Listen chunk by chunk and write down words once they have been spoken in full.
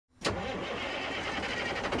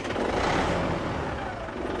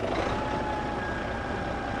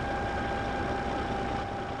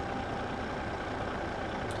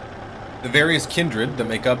The various kindred that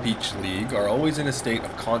make up each league are always in a state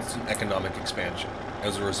of constant economic expansion.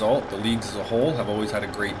 As a result, the leagues as a whole have always had a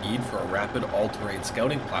great need for a rapid all-terrain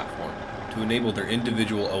scouting platform to enable their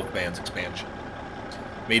individual oath bands' expansion.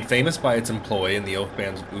 Made famous by its employ in the oath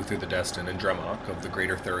bands of Uther the Destined and Dremok of the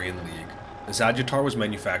Greater Thurian League, the Sagitaur was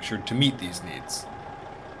manufactured to meet these needs.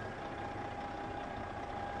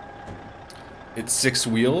 Its 6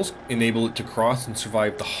 wheels enable it to cross and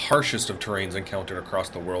survive the harshest of terrains encountered across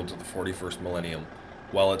the worlds of the 41st millennium,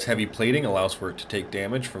 while its heavy plating allows for it to take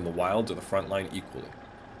damage from the wilds or the front line equally.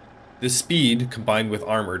 This speed, combined with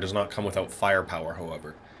armor, does not come without firepower,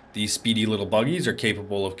 however. These speedy little buggies are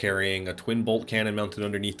capable of carrying a twin bolt cannon mounted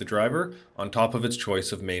underneath the driver, on top of its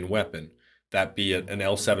choice of main weapon, that be an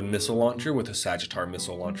L7 missile launcher with a Sagitaur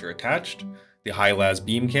missile launcher attached, the High-Las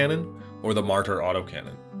beam cannon, or the Martyr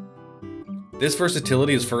autocannon. This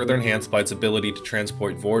versatility is further enhanced by its ability to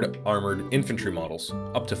transport Vord armored infantry models,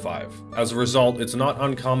 up to 5. As a result, it's a not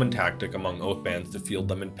uncommon tactic among oath bands to field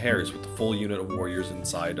them in pairs with the full unit of warriors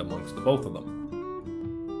inside amongst the both of them.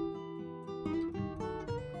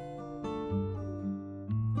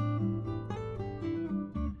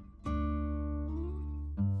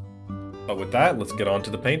 But with that, let's get on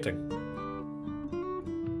to the painting.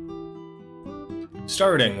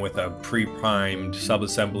 Starting with a pre-primed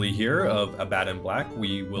sub-assembly here of Abaddon Black,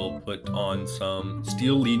 we will put on some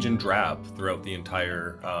Steel Legion Drab throughout the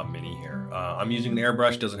entire mini here. I'm using an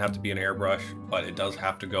airbrush, doesn't have to be an airbrush, but it does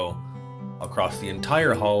have to go across the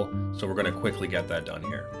entire hull, so we're going to quickly get that done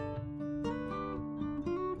here.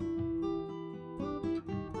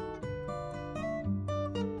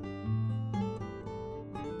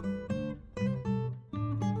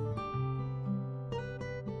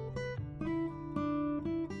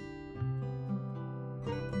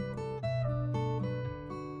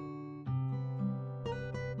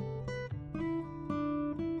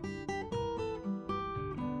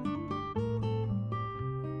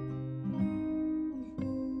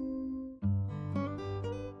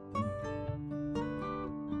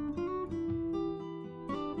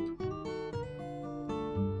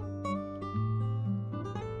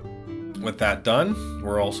 With that done,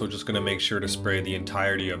 we're also just going to make sure to spray the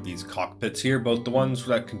entirety of these cockpits here, both the ones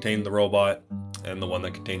that contain the robot and the one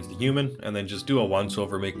that contains the human, and then just do a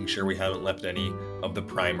once-over making sure we haven't left any of the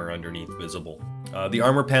primer underneath visible. The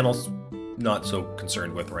armor panels, not so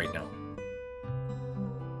concerned with right now.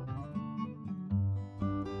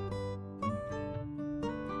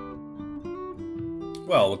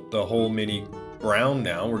 Well, with the whole mini brown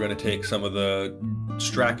now, we're going to take some of the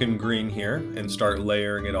Strachan green here and start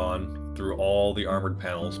layering it on through all the armored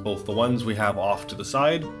panels, both the ones we have off to the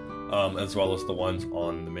side, as well as the ones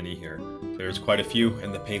on the mini here. There's quite a few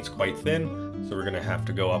and the paint's quite thin, so we're going to have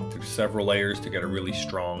to go up through several layers to get a really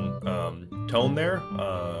strong tone there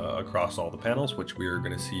across all the panels, which we are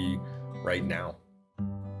going to see right now.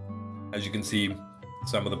 As you can see,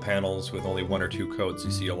 some of the panels with only 1 or 2 coats,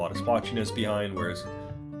 you see a lot of splotchiness behind, whereas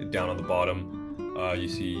down on the bottom,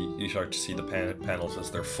 you start to see the panels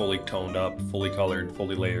as they're fully toned up, fully colored,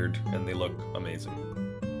 fully layered, and they look amazing.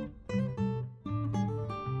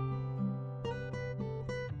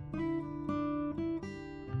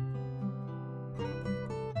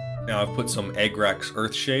 Now I've put some Egrex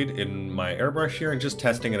Earthshade in my airbrush here and just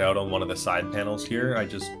testing it out on one of the side panels here. I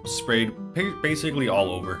just sprayed basically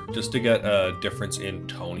all over just to get a difference in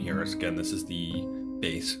tone here. Again, this is the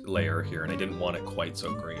base layer here and I didn't want it quite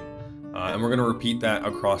so green. And we're going to repeat that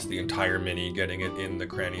across the entire mini, getting it in the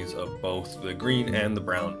crannies of both the green and the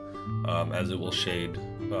brown, as it will shade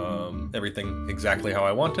everything exactly how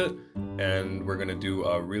I want it. And we're going to do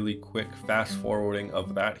a really quick fast forwarding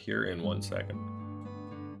of that here in 1 second.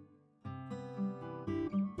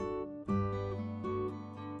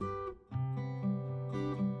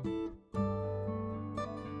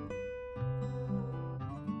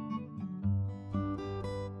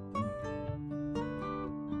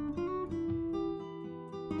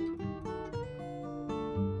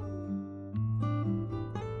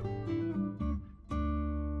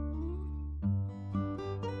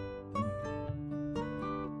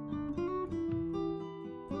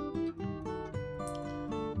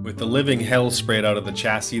 With the living hell sprayed out of the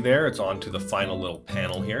chassis there, it's on to the final little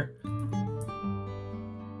panel here.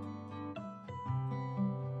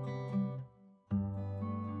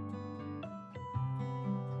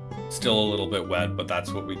 Still a little bit wet, but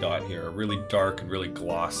that's what we got here. A really dark and really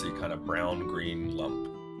glossy kind of brown-green lump.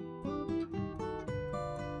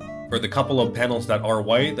 For the couple of panels that are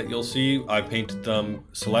white that you'll see, I painted them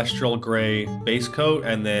celestial gray base coat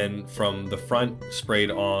and then from the front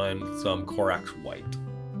sprayed on some Corax white.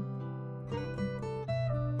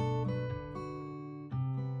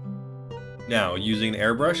 Now, using an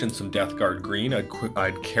airbrush and some Death Guard green,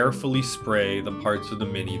 I'd carefully spray the parts of the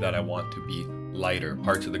Mini that I want to be lighter,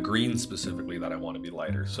 parts of the green specifically that I want to be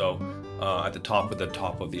lighter. So at the top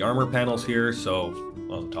of the armor panels here, so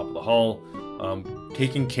on the top of the hull,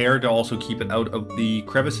 taking care to also keep it out of the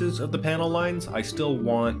crevices of the panel lines. I still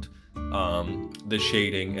want the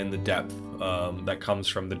shading and the depth that comes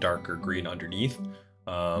from the darker green underneath.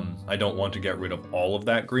 I don't want to get rid of all of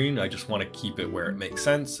that green. I just want to keep it where it makes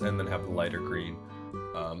sense and then have the lighter green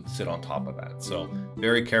sit on top of that. So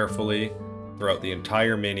very carefully throughout the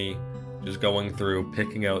entire Mini, just going through,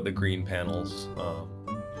 picking out the green panels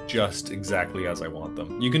just exactly as I want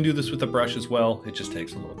them. You can do this with a brush as well. It just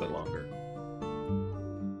takes a little bit longer.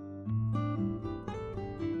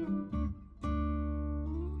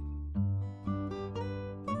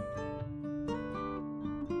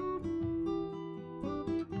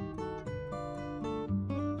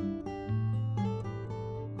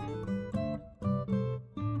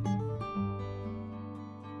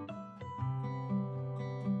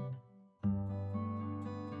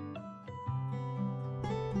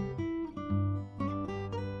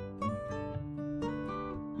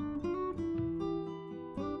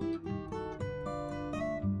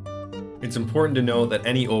 It's important to note that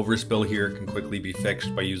any overspill here can quickly be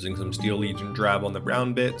fixed by using some Steel Legion drab on the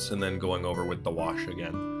brown bits and then going over with the wash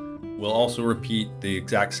again. We'll also repeat the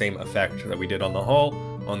exact same effect that we did on the hull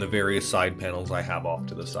on the various side panels I have off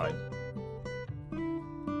to the side.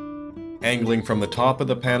 Angling from the top of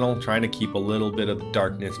the panel, trying to keep a little bit of the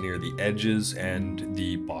darkness near the edges and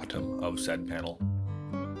the bottom of said panel.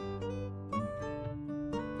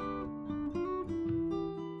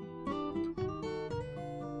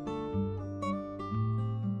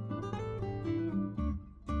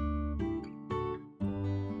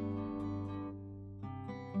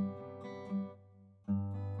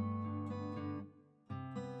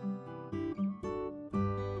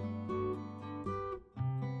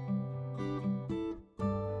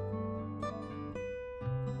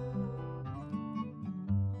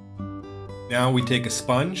 Now we take a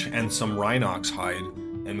sponge and some Rhinox hide,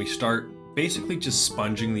 and we start basically just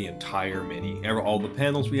sponging the entire Mini, all the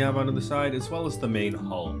panels we have onto the side, as well as the main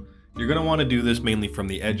hull. You're going to want to do this mainly from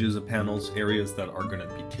the edges of panels, areas that are going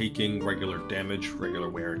to be taking regular damage, regular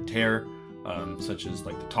wear and tear, such as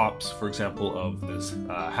like the tops, for example, of this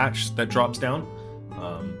hatch that drops down.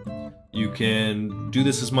 You can do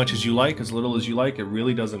this as much as you like, as little as you like, it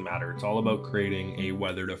really doesn't matter. It's all about creating a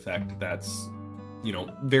weathered effect that's, you know,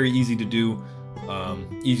 very easy to do,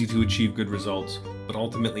 easy to achieve good results, but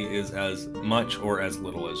ultimately is as much or as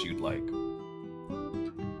little as you'd like.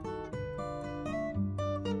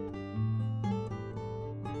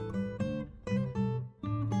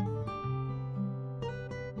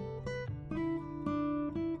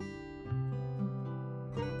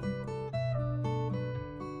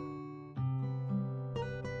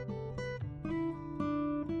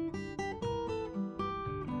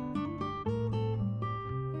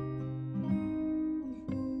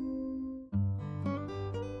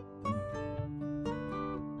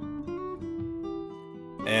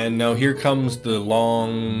 And now here comes the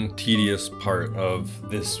long, tedious part of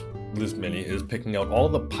this Mini, is picking out all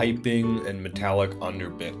the piping and metallic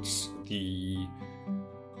underbits. The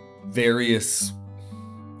various,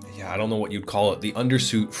 I don't know what you'd call it, the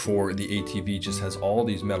undersuit for the ATV just has all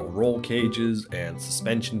these metal roll cages and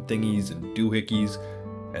suspension thingies and doohickeys,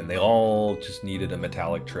 and they all just needed a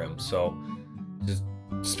metallic trim. So just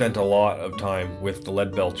spent a lot of time with the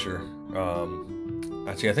lead belcher.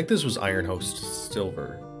 Actually, I think this was Iron Host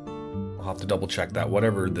Silver. I'll have to double check that.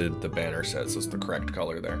 Whatever the banner says is the correct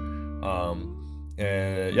color there.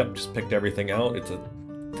 And yep, just picked everything out. It's a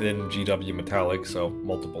thin GW metallic, so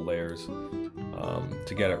multiple layers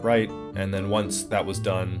to get it right. And then once that was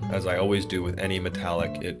done, as I always do with any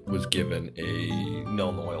metallic, it was given a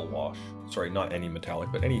Nuln Oil wash. Sorry, not any metallic,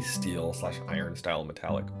 but any steel/iron style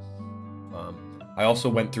metallic. I also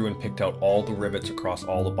went through and picked out all the rivets across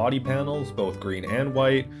all the body panels, both green and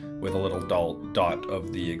white, with a little dot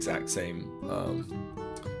of the exact same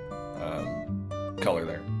color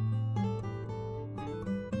there.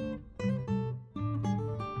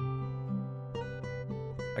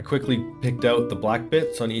 I quickly picked out the black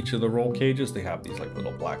bits on each of the roll cages. They have these like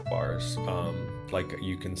little black bars, like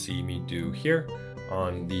you can see me do here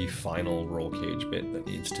on the final roll cage bit that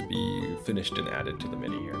needs to be finished and added to the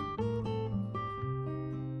Mini here.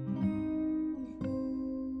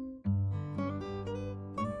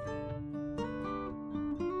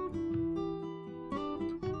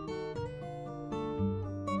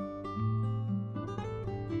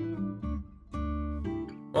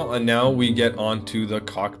 Well, and now we get onto the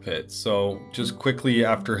cockpit. So just quickly,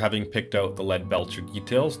 after having picked out the lead belcher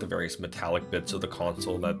details, the various metallic bits of the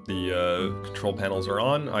console that the control panels are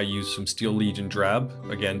on, I used some Steel Legion drab,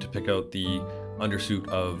 again, to pick out the undersuit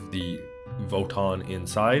of the Votann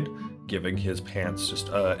inside, giving his pants just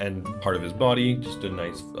and part of his body just a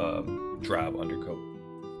nice drab undercoat.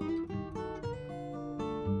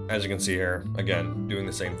 As you can see here, again, doing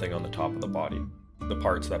the same thing on the top of the body, the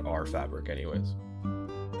parts that are fabric anyways.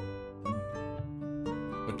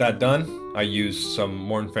 With that done, I used some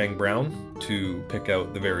Mornfang Brown to pick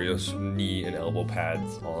out the various knee and elbow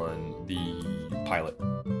pads on the pilot.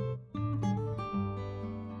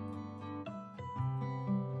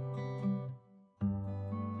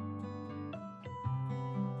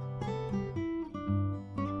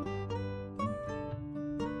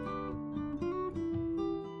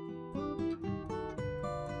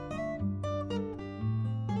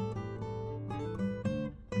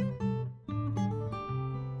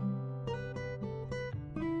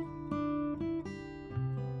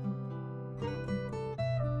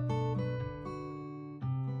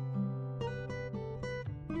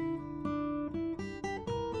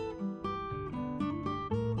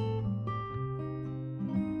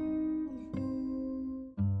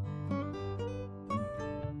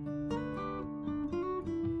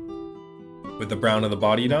 With the brown of the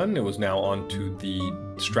body done, it was now onto the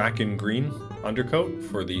Strachan green undercoat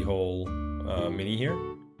for the whole mini here.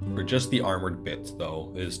 For just the armored bits,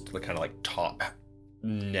 though, is the kind of like top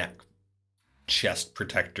neck chest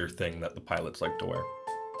protector thing that the pilots like to wear.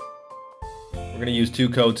 We're going to use 2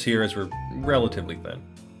 coats here as we're relatively thin.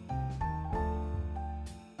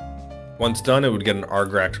 Once done, it would get an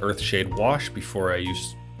Argrax Earthshade wash before I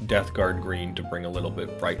use Death Guard green to bring a little bit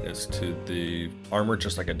of brightness to the armor,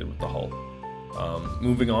 just like I did with the hull.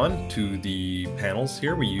 Moving on to the panels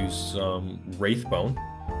here, we use some Wraithbone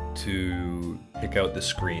to pick out the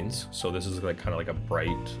screens. So this is like kind of like a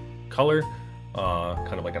bright color,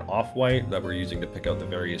 kind of like an off-white that we're using to pick out the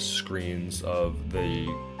various screens of the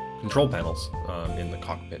control panels in the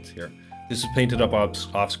cockpits here. This is painted up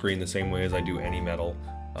off screen the same way as I do any metal,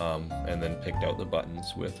 and then picked out the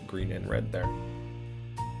buttons with green and red there.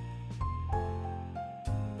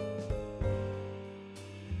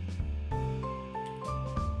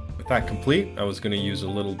 With that complete, I was going to use a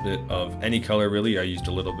little bit of any color really. I used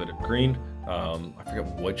a little bit of green. I forget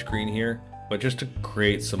which green here, but just to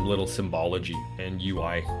create some little symbology and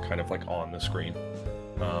UI kind of like on the screen.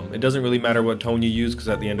 It doesn't really matter what tone you use, because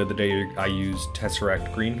at the end of the day I use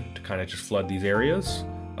Tesseract green to kind of just flood these areas,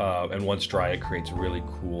 and once dry it creates a really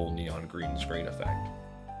cool neon green screen effect.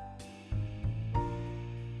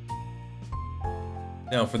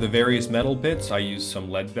 Now for the various metal bits, I used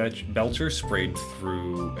some lead belcher sprayed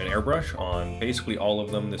through an airbrush on basically all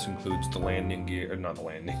of them. This includes the landing gear, not the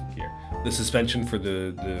landing gear, the suspension for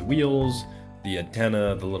the wheels, the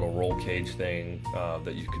antenna, the little roll cage thing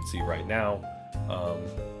that you can see right now.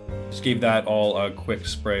 Just gave that all a quick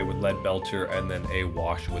spray with lead belcher and then a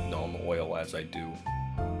wash with Nuln Oil as I do.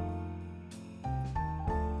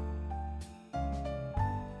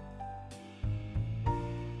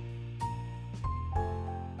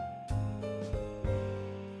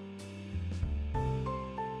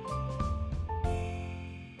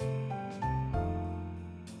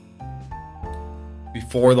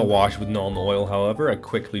 Before the wash with Nuln Oil, however, I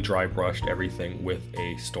quickly dry brushed everything with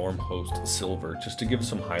a Stormhost Silver just to give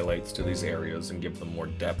some highlights to these areas and give them more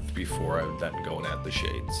depth before I would then go and add the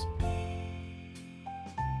shades.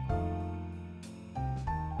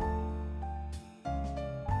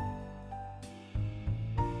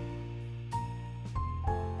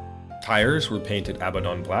 Tires were painted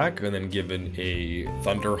Abaddon black and then given a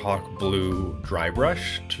Thunderhawk blue dry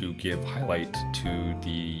brush to give highlight to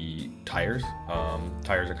the tires.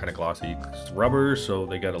 Tires are kind of glossy rubber, so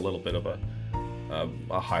they get a little bit of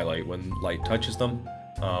a highlight when light touches them.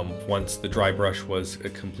 Once the dry brush was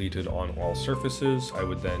completed on all surfaces, I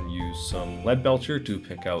would then use some lead belcher to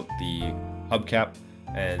pick out the hubcap,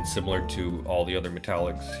 and similar to all the other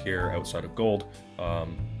metallics here outside of gold,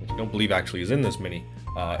 which I don't believe actually is in this mini,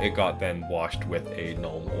 it got then washed with a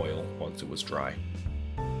Nuln Oil once it was dry.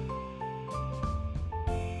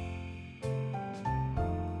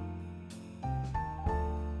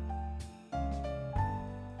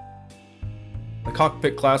 The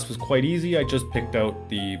cockpit class was quite easy. I just picked out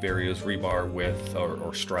the various rebar with,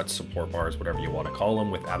 or struts, support bars, whatever you want to call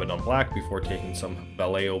them, with Abaddon black before taking some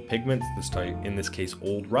Vallejo pigments, in this case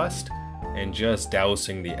Old Rust, and just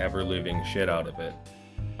dousing the ever-living shit out of it.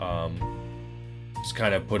 Just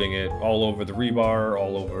kind of putting it all over the rebar,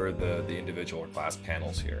 all over the individual glass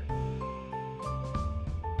panels here.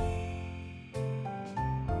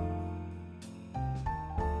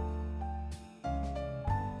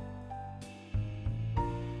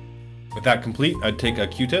 With that complete, I'd take a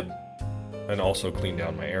Q-tip and also clean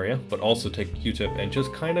down my area, but also take a Q-tip and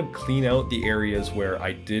just kind of clean out the areas where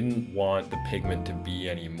I didn't want the pigment to be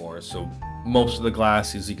anymore. So most of the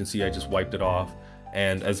glass, as you can see, I just wiped it off,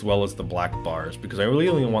 and as well as the black bars, because I really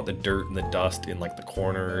only want the dirt and the dust in like the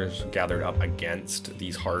corners gathered up against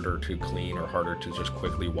these harder to clean or harder to just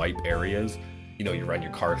quickly wipe areas. You know, you run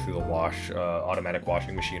your car through the automatic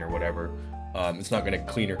washing machine or whatever. It's not going to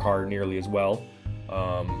clean your car nearly as well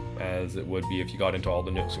as it would be if you got into all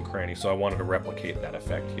the nooks and crannies, so I wanted to replicate that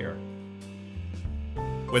effect here.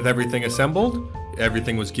 With everything assembled,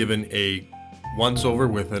 everything was given a once over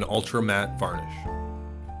with an ultra matte varnish.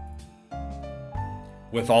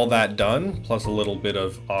 With all that done, plus a little bit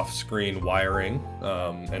of off-screen wiring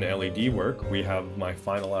and LED work, we have my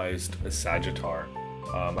finalized Sagitaur.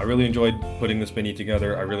 I really enjoyed putting this mini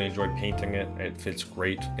together. I really enjoyed painting it. It fits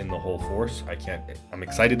great in the whole force. I'm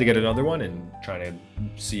excited to get another one and trying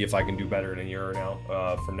to see if I can do better in a year or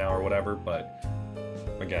now, from now or whatever. But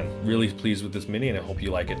again, really pleased with this mini, and I hope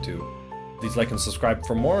you like it too. Please like and subscribe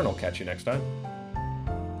for more, and I'll catch you next time.